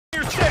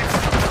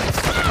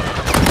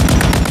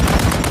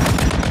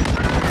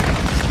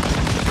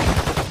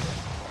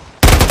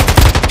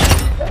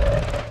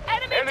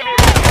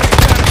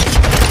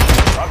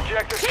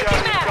Objective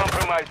Charlie is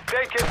compromised.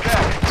 Take it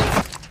back.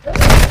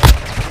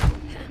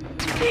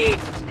 Need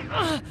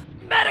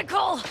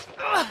medical.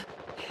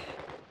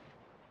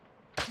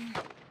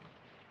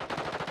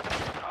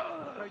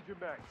 Major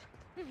Max.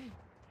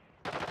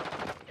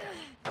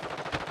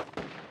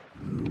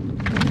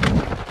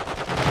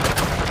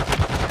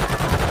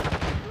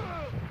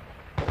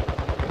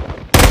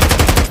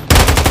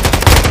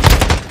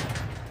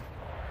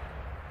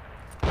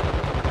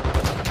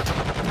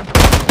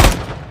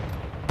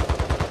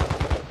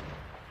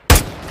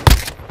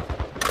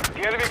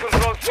 The enemy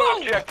controls two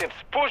objectives.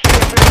 Push the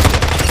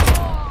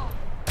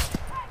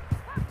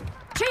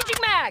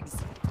Changing mags.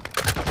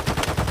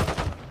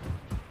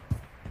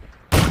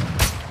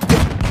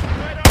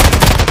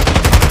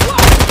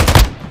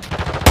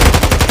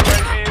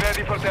 UAV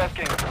ready for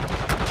tasking.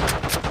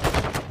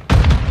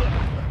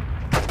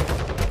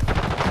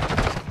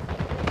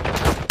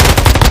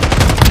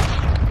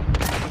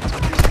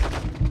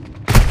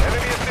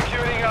 Enemy is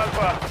securing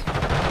Alpha.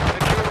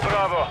 Secure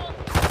Bravo.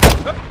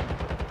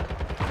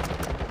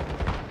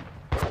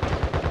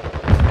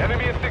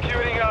 Enemy is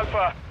securing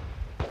Alpha.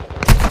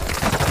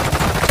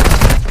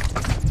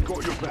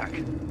 Got your back.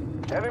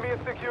 Enemy is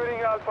securing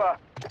Alpha.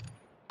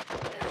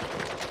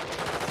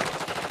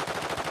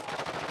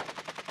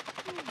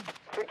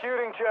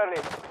 Securing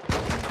Charlie.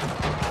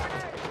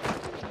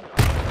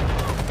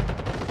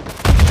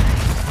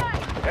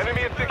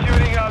 Enemy is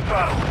securing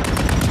Alpha.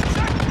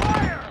 Check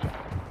fire!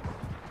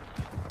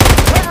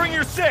 Covering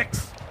your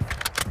six!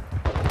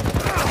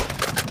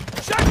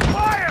 Check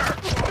fire!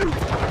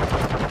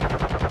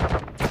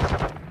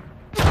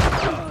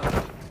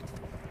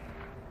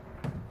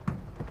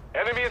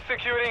 Enemy is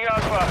securing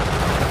Alpha.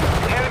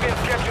 The enemy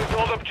has captured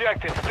all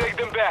objectives. Take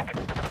them back.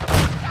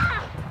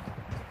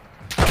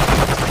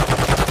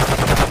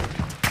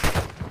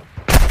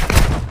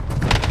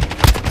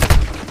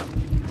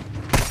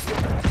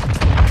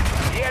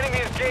 The enemy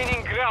is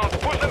gaining ground.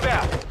 Push them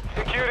back.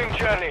 Securing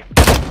Charlie.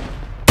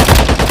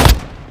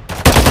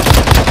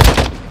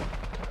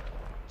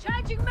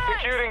 Changing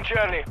mags. Securing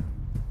Charlie.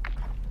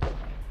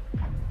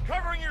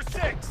 Covering your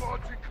six!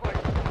 Charlie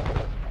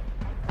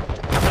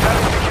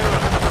secure.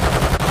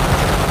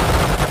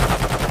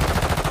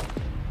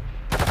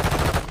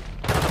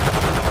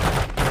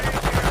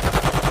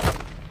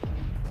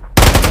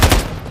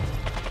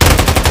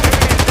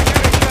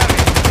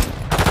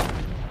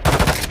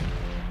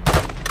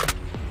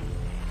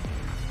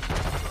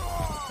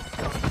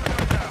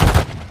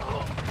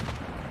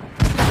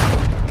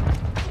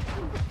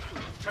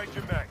 Change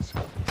your mags.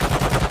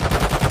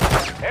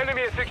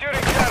 Enemy is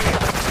securing Charlie.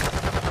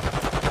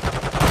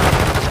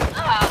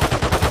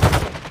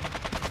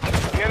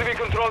 The enemy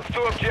controls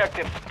two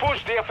objectives.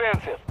 Push the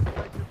offensive.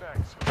 Change your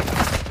mags.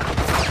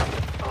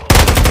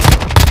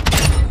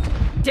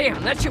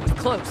 Damn, that shit was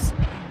close.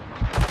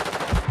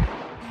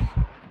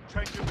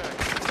 Change your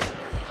mags.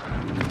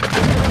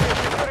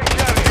 Securing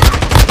Charlie.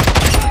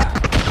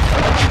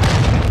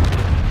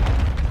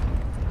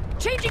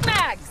 Changing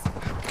mags.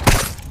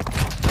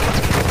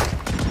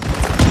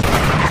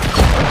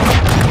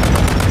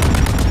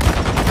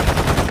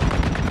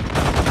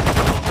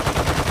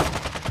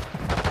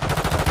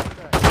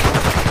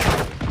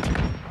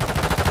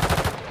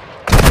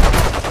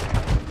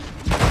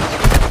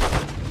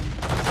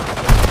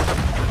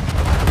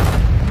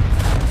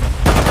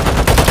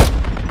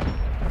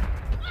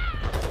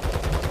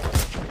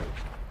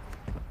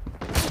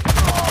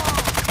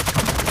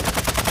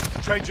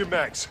 Change your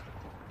mags.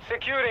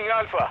 Securing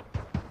Alpha.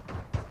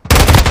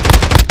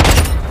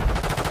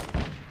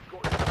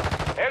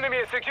 Enemy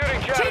is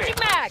securing Charlie. Changing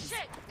mags.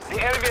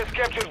 The enemy has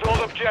captured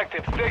all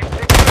objectives. Securing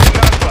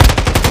Alpha.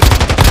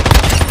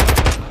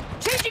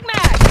 Changing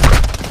mags.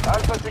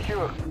 Alpha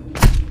secure.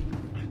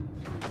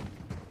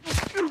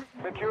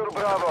 Secure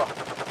Bravo.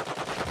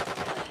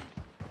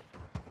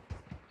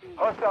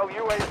 Hostile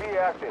UAV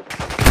active.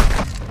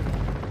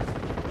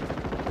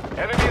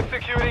 Enemy is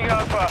securing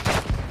Alpha.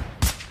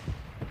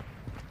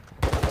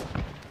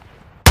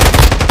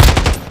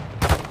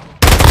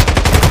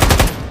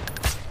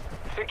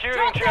 Securing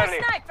Drop that Charlie.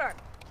 sniper.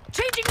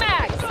 Changing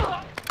mags.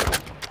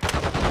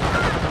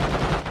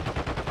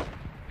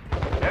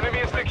 Enemy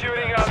is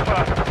securing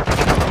Alpha.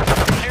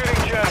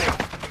 Securing Charlie.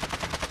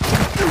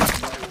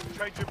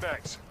 Change your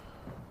mags.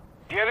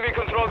 The enemy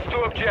controls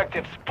two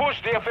objectives.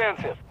 Push the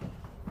offensive.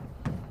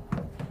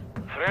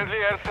 Friendly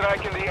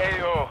airstrike in the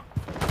AO.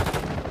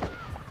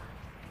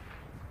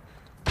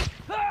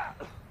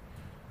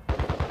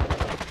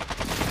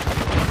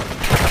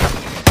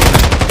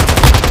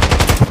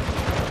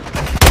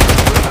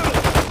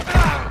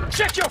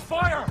 Check your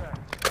fire!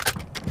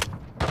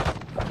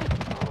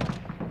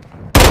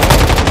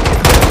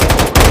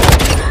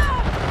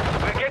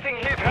 We're getting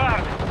hit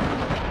hard.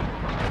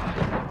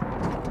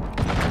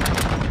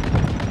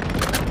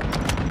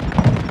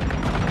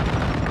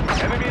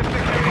 Enemy is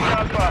securing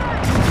Alpha.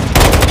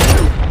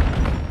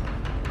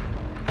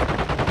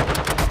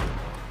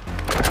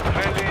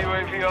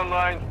 UAV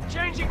online.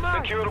 Changing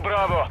mag! Secure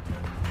Bravo.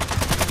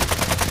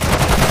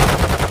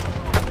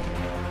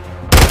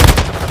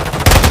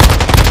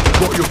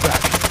 Got your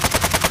back.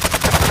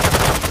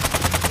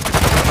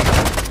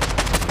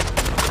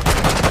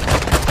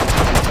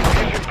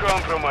 Mission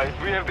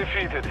compromised. We have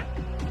defeated.